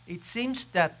 It seems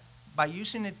that by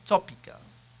using it topical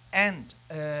and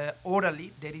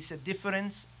orally, there is a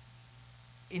difference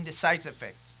in the side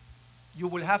effects. You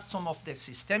will have some of the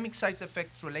systemic side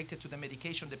effects related to the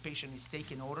medication the patient is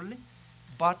taking orally,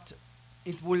 but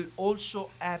it will also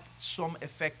add some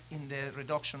effect in the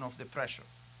reduction of the pressure.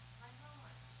 By how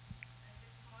much? Is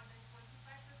it more than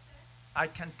 25%? I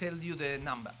can tell you the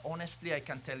number. Honestly, I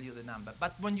can tell you the number.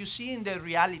 But when you see in the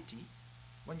reality,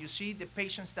 when you see the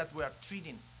patients that we are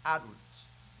treating, adults,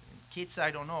 kids,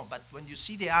 I don't know, but when you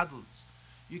see the adults,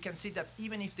 you can see that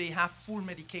even if they have full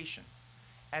medication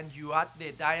and you add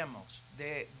the diamos,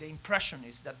 the impression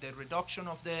is that the reduction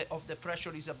of the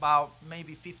pressure is about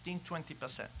maybe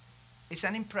 15–20%. It's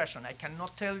an impression. I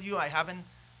cannot tell you, I haven't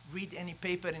read any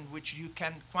paper in which you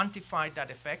can quantify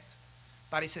that effect,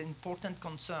 but it's an important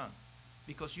concern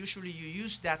because usually you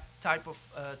use that type of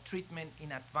treatment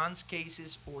in advanced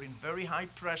cases or in very high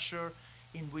pressure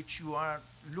in which you are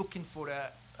looking for a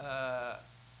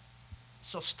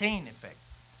sustained effect.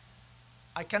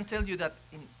 I can tell you that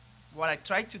in what I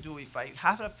try to do, if I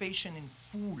have a patient in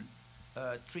full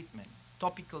treatment,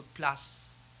 topical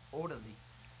plus orally,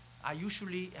 I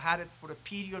usually had it for a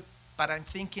period but I'm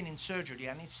thinking in surgery,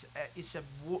 and it's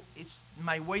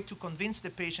my way to convince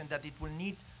the patient that it will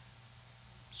need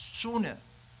sooner,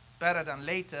 better than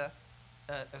later,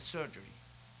 a surgery.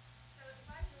 So if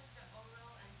I use the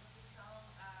oral and topical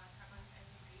carbonic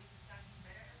antidepressants, is that the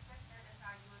better effect than if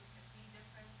I use the three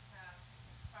different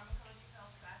pharmacological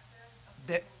classes of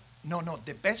No,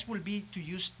 the best will be to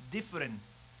use different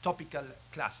topical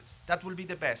classes. That will be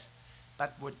the best.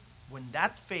 But when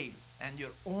that fails and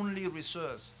your only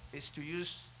resource is to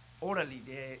use orally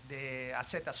the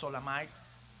acetazolamide,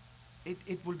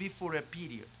 it will be for a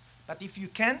period. But if you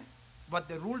can, what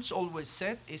the rules always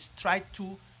said is try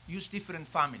to use different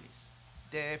families.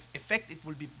 The effect, it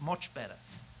will be much better.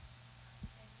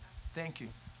 Thank you.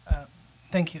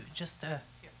 Thank you. Just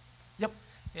Yep.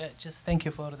 yeah, just thank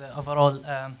you for the overall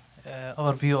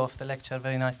overview of the lecture.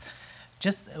 Very nice.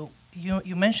 Just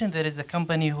you mentioned there is a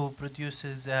company who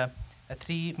produces a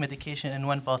 3 medication in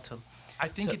one bottle. I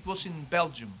think So- it was in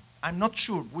Belgium. I'm not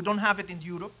sure. We don't have it in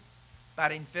Europe,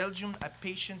 but in Belgium, a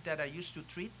patient that I used to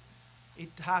treat,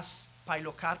 it has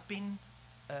pilocarpine,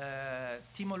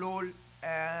 timolol,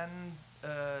 and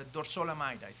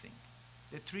dorzolamide, I think.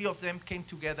 The 3 of them came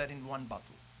together in one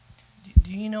bottle.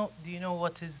 Do you know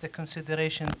what is the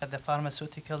consideration that the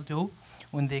pharmaceutical do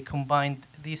when they combine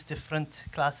these different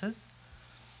classes?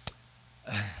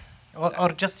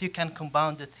 Or just you can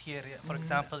compound it here, for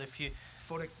example, if you...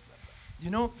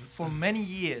 For many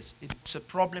years, it's a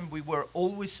problem. We were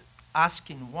always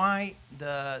asking why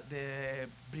the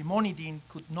brimonidine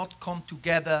could not come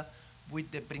together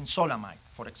with the brinzolamide,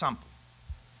 for example.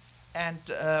 And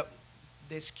the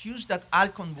excuse that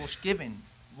Alcon was given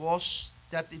was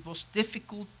that it was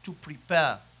difficult to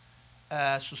prepare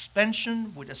a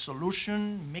suspension with a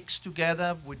solution mixed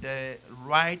together with the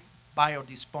right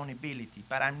biodisponibility.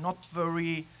 But I'm not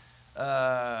very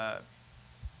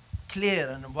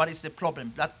clear on what is the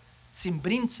problem. That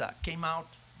Simbrinza came out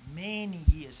many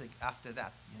years after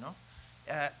that, you know.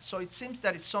 So it seems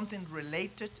that it's something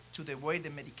related to the way the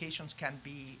medications can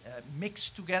be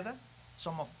mixed together.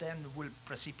 Some of them will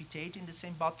precipitate in the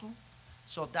same bottle.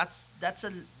 So that's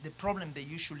the problem they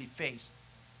usually face.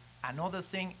 Another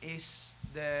thing is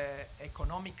the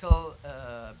economical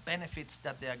benefits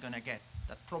that they are going to get.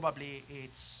 That probably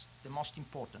it's the most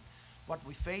important. What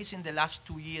we face in the last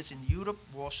 2 years in Europe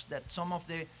was that some of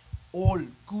the all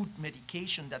good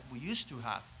medication that we used to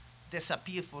have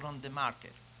disappeared from the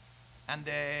market. And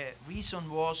the reason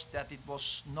was that it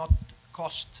was not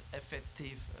cost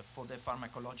effective for the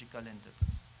pharmacological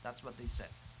enterprises. That's what they said.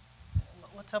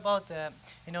 What about the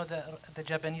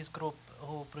Japanese group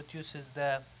who produces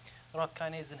the ROCK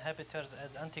kinase inhibitors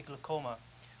as anti-glaucoma?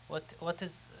 What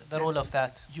is the role of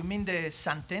that? You mean the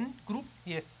Santen group?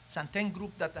 Yes. Santen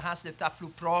group that has the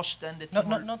tafluprost and the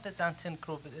Not the Santen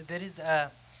group. There's a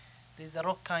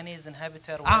ROCK kinase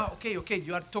inhibitor. Okay.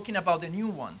 You are talking about the new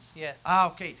ones. Yeah.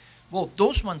 Okay. Well,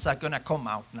 those ones are going to come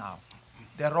out now.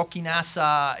 The ROCK kinase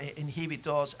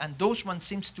inhibitors, and those ones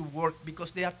seems to work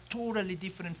because they are totally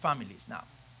different families now.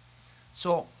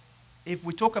 So if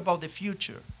we talk about the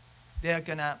future, they are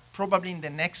going to, probably in the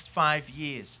next 5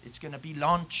 years, it's going to be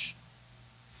launched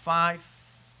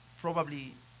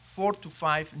probably 4 to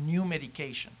 5 new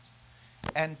medications.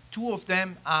 And 2 of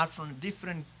them are from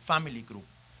different family group.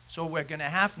 So we're going to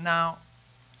have now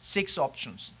 6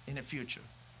 options in the future.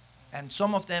 And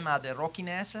some of them are the ROCK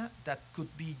kinase that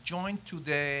could be joined to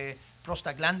the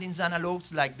prostaglandins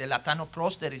analogs like the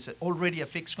latanoprost. There is already a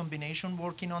fixed combination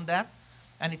working on that,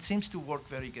 and it seems to work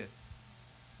very good.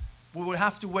 We will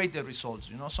have to wait the results.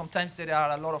 You know, sometimes there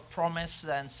are a lot of promise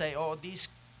and say, oh, this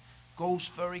goes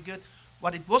very good.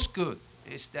 What it was good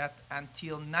is that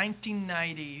until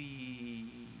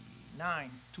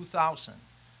 1999, 2000,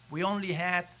 we only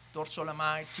had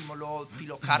dorzolamide, timolol,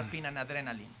 pilocarpine, and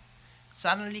adrenaline.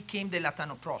 Suddenly came the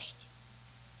latanoprost.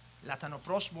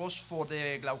 Latanoprost was for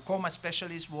the glaucoma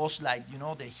specialists was like, you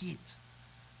know, the heat,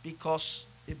 because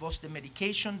it was the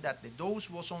medication that the dose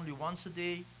was only once a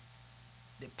day,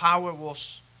 the power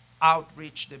was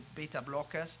outreach the beta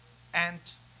blockers, and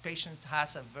patients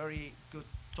has a very good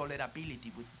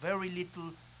tolerability with very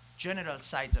little general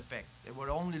side effect. They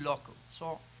were only local.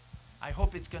 So I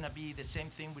hope it's going to be the same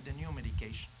thing with the new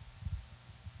medication.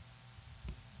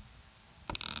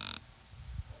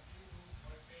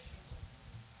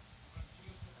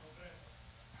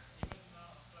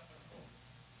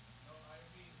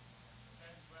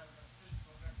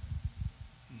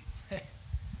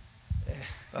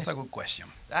 That's a good question.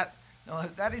 That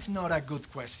is not a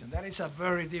good question. That is a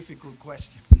very difficult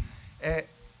question.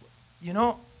 You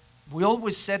know, we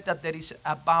always said that there is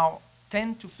about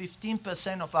 10 to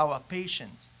 15% of our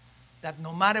patients that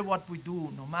no matter what we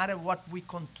do, no matter what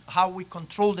how we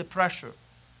control the pressure,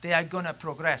 they are going to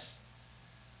progress.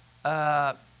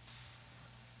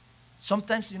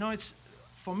 Sometimes, you know,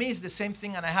 for me, it's the same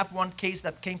thing, and I have one case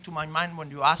that came to my mind when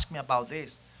you asked me about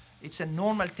this. It's a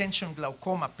normal tension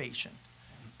glaucoma patient.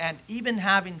 And even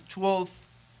having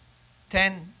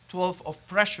 10, 12 of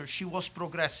pressure, she was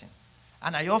progressing.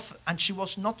 And she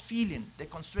was not feeling the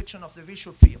constriction of the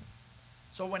visual field.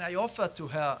 So when I offered to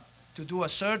her to do a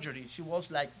surgery, she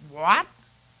was like, what?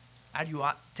 Are you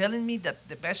telling me that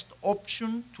the best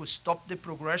option to stop the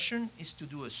progression is to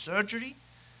do a surgery?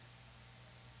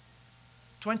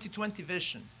 20/20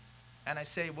 vision. And I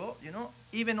say, well, you know,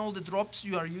 even all the drops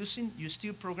you are using, you're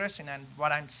still progressing. And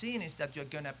what I'm seeing is that you're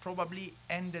going to probably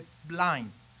end it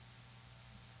blind.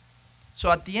 So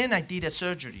at the end, I did a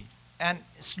surgery and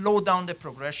slowed down the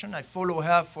progression. I followed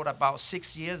her for about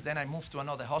 6 years. Then I moved to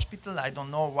another hospital. I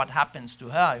don't know what happens to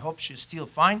her. I hope she's still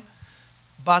fine.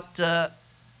 But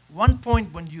one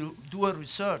point when you do a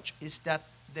research is that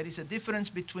there is a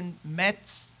difference between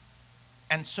meds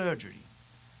and surgery.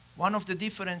 One of the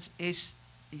difference is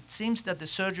it seems that the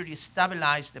surgery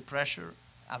stabilizes the pressure,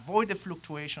 avoid the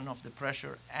fluctuation of the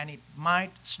pressure, and it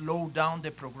might slow down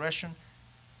the progression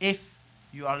if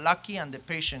you are lucky and the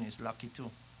patient is lucky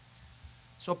too.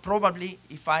 So probably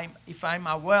if I'm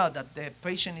aware that the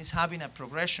patient is having a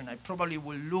progression, I probably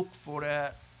will look for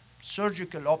a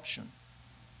surgical option.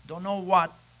 Don't know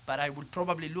what, but I will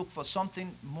probably look for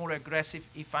something more aggressive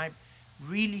if I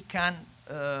really can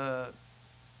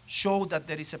show that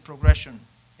there is a progression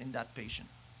in that patient.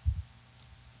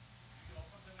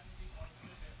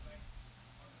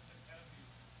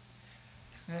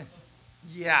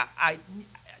 Yeah,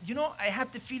 you know, I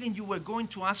had the feeling you were going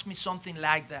to ask me something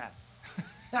like that.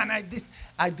 And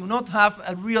I do not have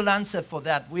a real answer for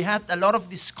that. We had a lot of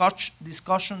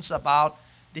discussions about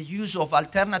the use of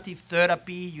alternative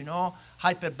therapy, you know,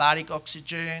 hyperbaric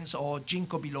oxygens or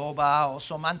ginkgo biloba or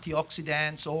some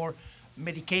antioxidants or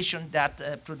medication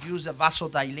that produce a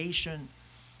vasodilation.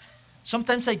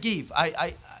 Sometimes I give,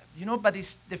 you know, but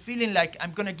it's the feeling like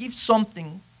I'm going to give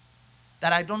something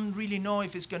that I don't really know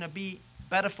if it's going to be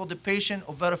better for the patient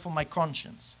or better for my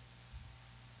conscience.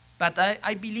 But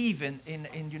I believe in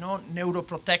you know,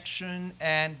 neuroprotection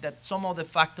and that some of the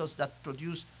factors that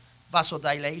produce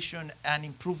vasodilation and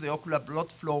improve the ocular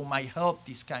blood flow might help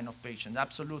this kind of patient,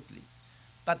 absolutely.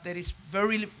 But there is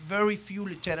very, very few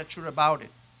literature about it.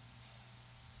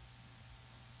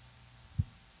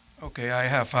 Okay, I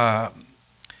have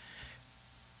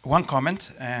one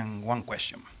comment and one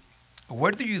question.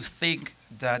 Where do you think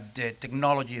that the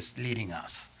technology is leading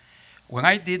us? When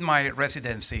I did my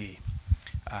residency,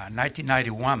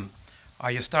 1991,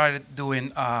 I started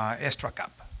doing extra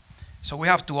cap. So we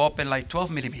have to open like 12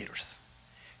 millimeters.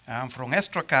 And from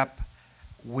extra cap,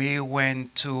 we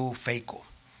went to phaco.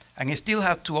 And we still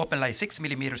have to open like 6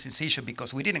 millimeters incision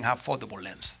because we didn't have foldable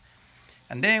lens.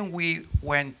 And then we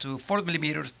went to 4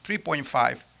 millimeters,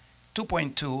 3.5,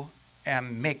 2.2,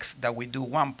 and mix that we do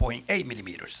 1.8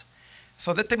 millimeters.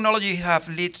 So the technology have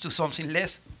led to something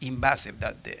less invasive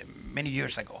than many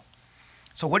years ago.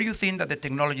 So where do you think that the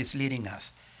technology is leading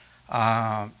us?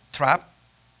 Trap?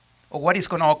 Or what is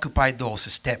going to occupy those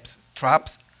steps?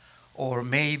 Traps? Or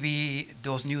maybe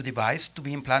those new devices to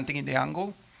be implanted in the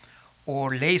angle?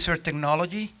 Or laser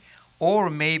technology? Or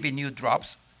maybe new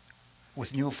drops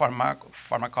with new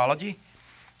pharmacology?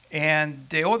 And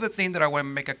the other thing that I want to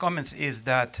make a comment is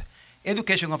that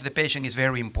education of the patient is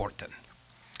very important.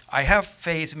 I have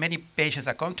faced many patients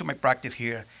that come to my practice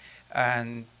here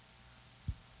and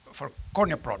for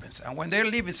cornea problems. And when they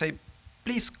leave, they say,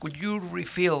 please, could you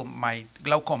refill my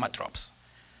glaucoma drops?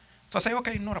 So I say,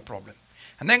 okay, not a problem.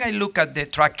 And then I look at the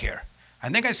track care.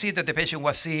 And then I see that the patient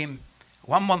was seen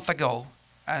 1 month ago,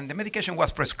 and the medication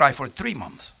was prescribed for 3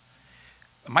 months.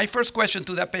 My first question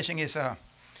to that patient is,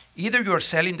 either you're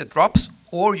selling the drops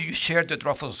or you share the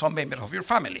drops with some member of your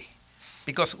family.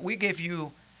 Because we gave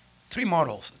you 3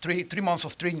 models, three months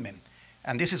of treatment.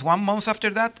 And this is 1 month after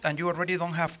that, and you already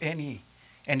don't have any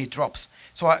drops.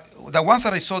 So the ones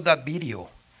that I saw that video,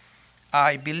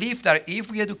 I believe that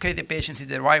if we educate the patients in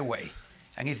the right way,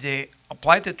 and if they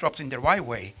apply the drops in the right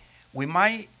way, we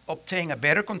might obtain a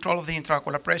better control of the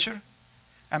intraocular pressure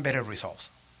and better results.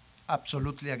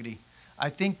 Absolutely agree. I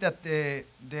think that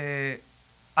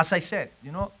as I said,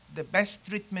 you know, the best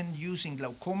treatment used in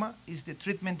glaucoma is the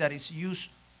treatment that is used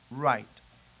right.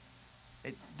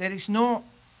 There is no,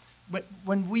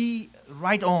 when we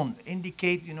right on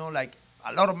indicate, you know, like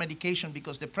a lot of medication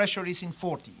because the pressure is in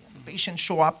 40. And the patient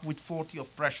show up with 40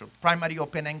 of pressure, primary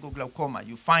open-angle glaucoma.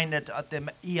 You find it at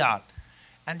the ER.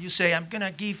 And you say, I'm going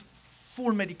to give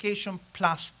full medication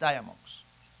plus Diamox.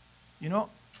 You know,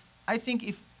 I think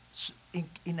if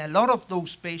in a lot of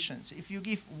those patients, if you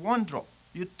give one drop,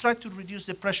 you try to reduce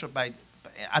the pressure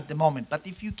at the moment, but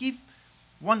if you give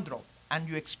one drop and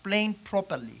you explain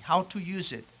properly how to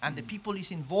use it and the people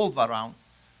is involved around,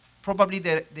 probably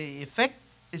the effect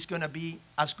is going to be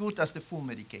as good as the full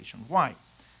medication. Why?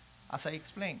 As I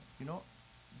explained, you know,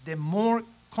 the more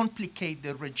complicated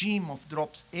the regime of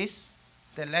drops is,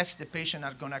 the less the patient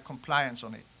are going to compliance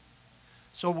on it.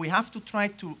 So we have to try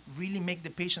to really make the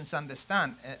patients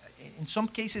understand. In some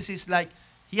cases, it's like,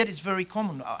 here it's very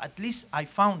common, at least I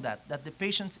found that the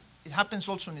patients, it happens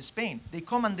also in Spain. They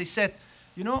come and they said,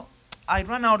 you know, I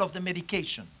ran out of the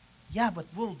medication. Yeah, but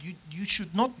well, you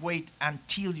should not wait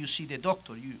until you see the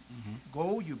doctor. You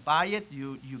go, you buy it,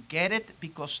 you get it,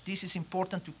 because this is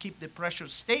important to keep the pressure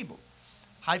stable.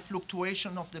 High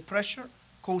fluctuation of the pressure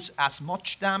causes as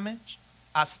much damage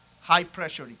as high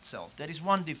pressure itself. There is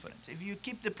one difference. If you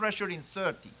keep the pressure in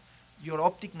 30, your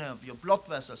optic nerve, your blood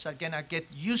vessels are gonna get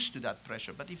used to that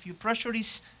pressure. But if your pressure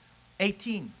is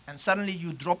 18 and suddenly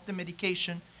you drop the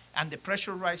medication and the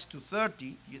pressure rises to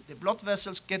 30, the blood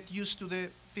vessels get used to the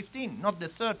 15, not the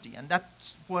 30. And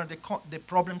that's where the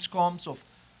problems comes of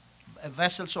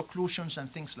vessels occlusions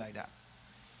and things like that.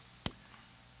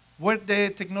 Where the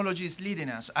technology is leading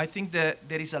us, I think that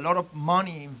there is a lot of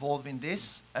money involved in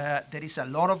this. There is a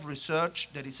lot of research.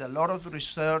 There is a lot of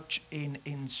research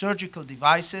in surgical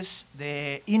devices.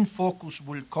 The InFocus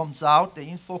will comes out. The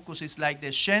InFocus is like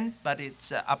the Shen, but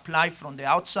it's applied from the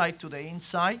outside to the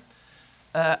inside.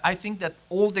 I think that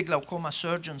all the glaucoma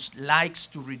surgeons likes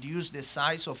to reduce the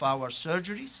size of our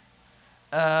surgeries.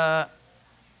 A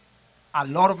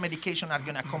lot of medication are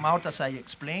going to come out, as I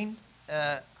explained.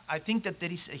 I think that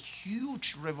there is a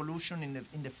huge revolution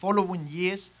in the following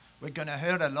years. We're going to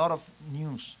hear a lot of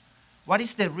news. What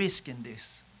is the risk in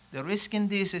this? The risk in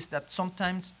this is that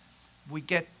sometimes we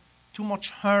get too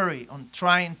much hurry on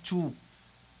trying to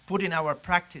put in our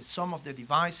practice some of the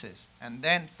devices, and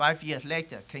then 5 years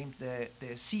later came the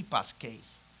CPAS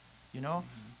case. You know,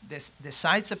 the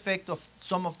side effect of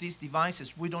some of these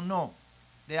devices, we don't know.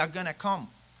 They are going to come.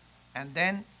 And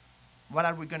then what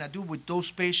are we going to do with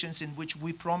those patients in which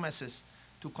we promises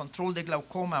to control the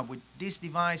glaucoma with this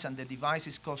device, and the device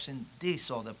is causing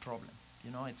this other problem?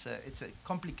 You know, it's a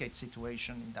complicated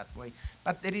situation in that way.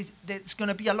 But there's going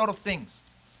to be a lot of things.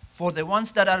 For the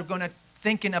ones that are going to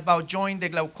thinking about joining the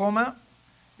glaucoma,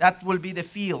 that will be the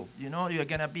field. You know, you're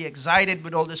going to be excited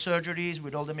with all the surgeries,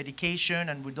 with all the medication,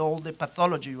 and with all the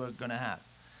pathology we're going to have.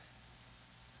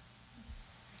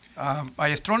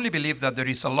 I strongly believe that there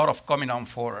is a lot of coming on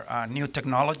for new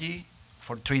technology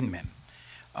for treatment.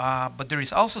 But there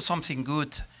is also something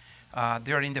good.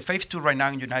 They are in the phase 2 right now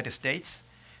in the United States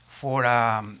for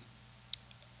a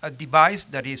device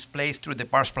that is placed through the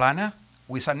pars plana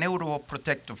with a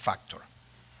neuroprotective factor,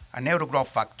 a neurogrowth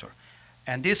factor.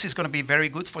 And this is going to be very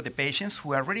good for the patients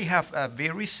who already have a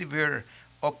very severe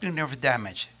optic nerve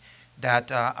damage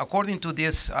that, according to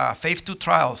these phase 2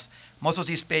 trials, most of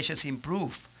these patients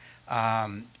improve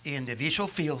in the visual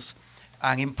fields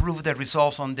and improve the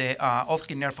results on the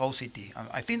optic nerve OCT.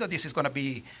 I think that this is going to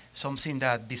be something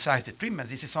that, besides the treatment,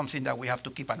 this is something that we have to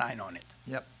keep an eye on it.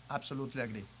 Yep, absolutely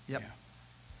agree. Yep.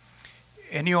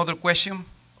 Yeah. Any other question?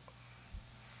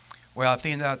 Well, I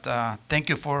think that thank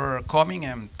you for coming,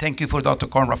 and thank you for Dr.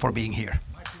 Konrad for being here.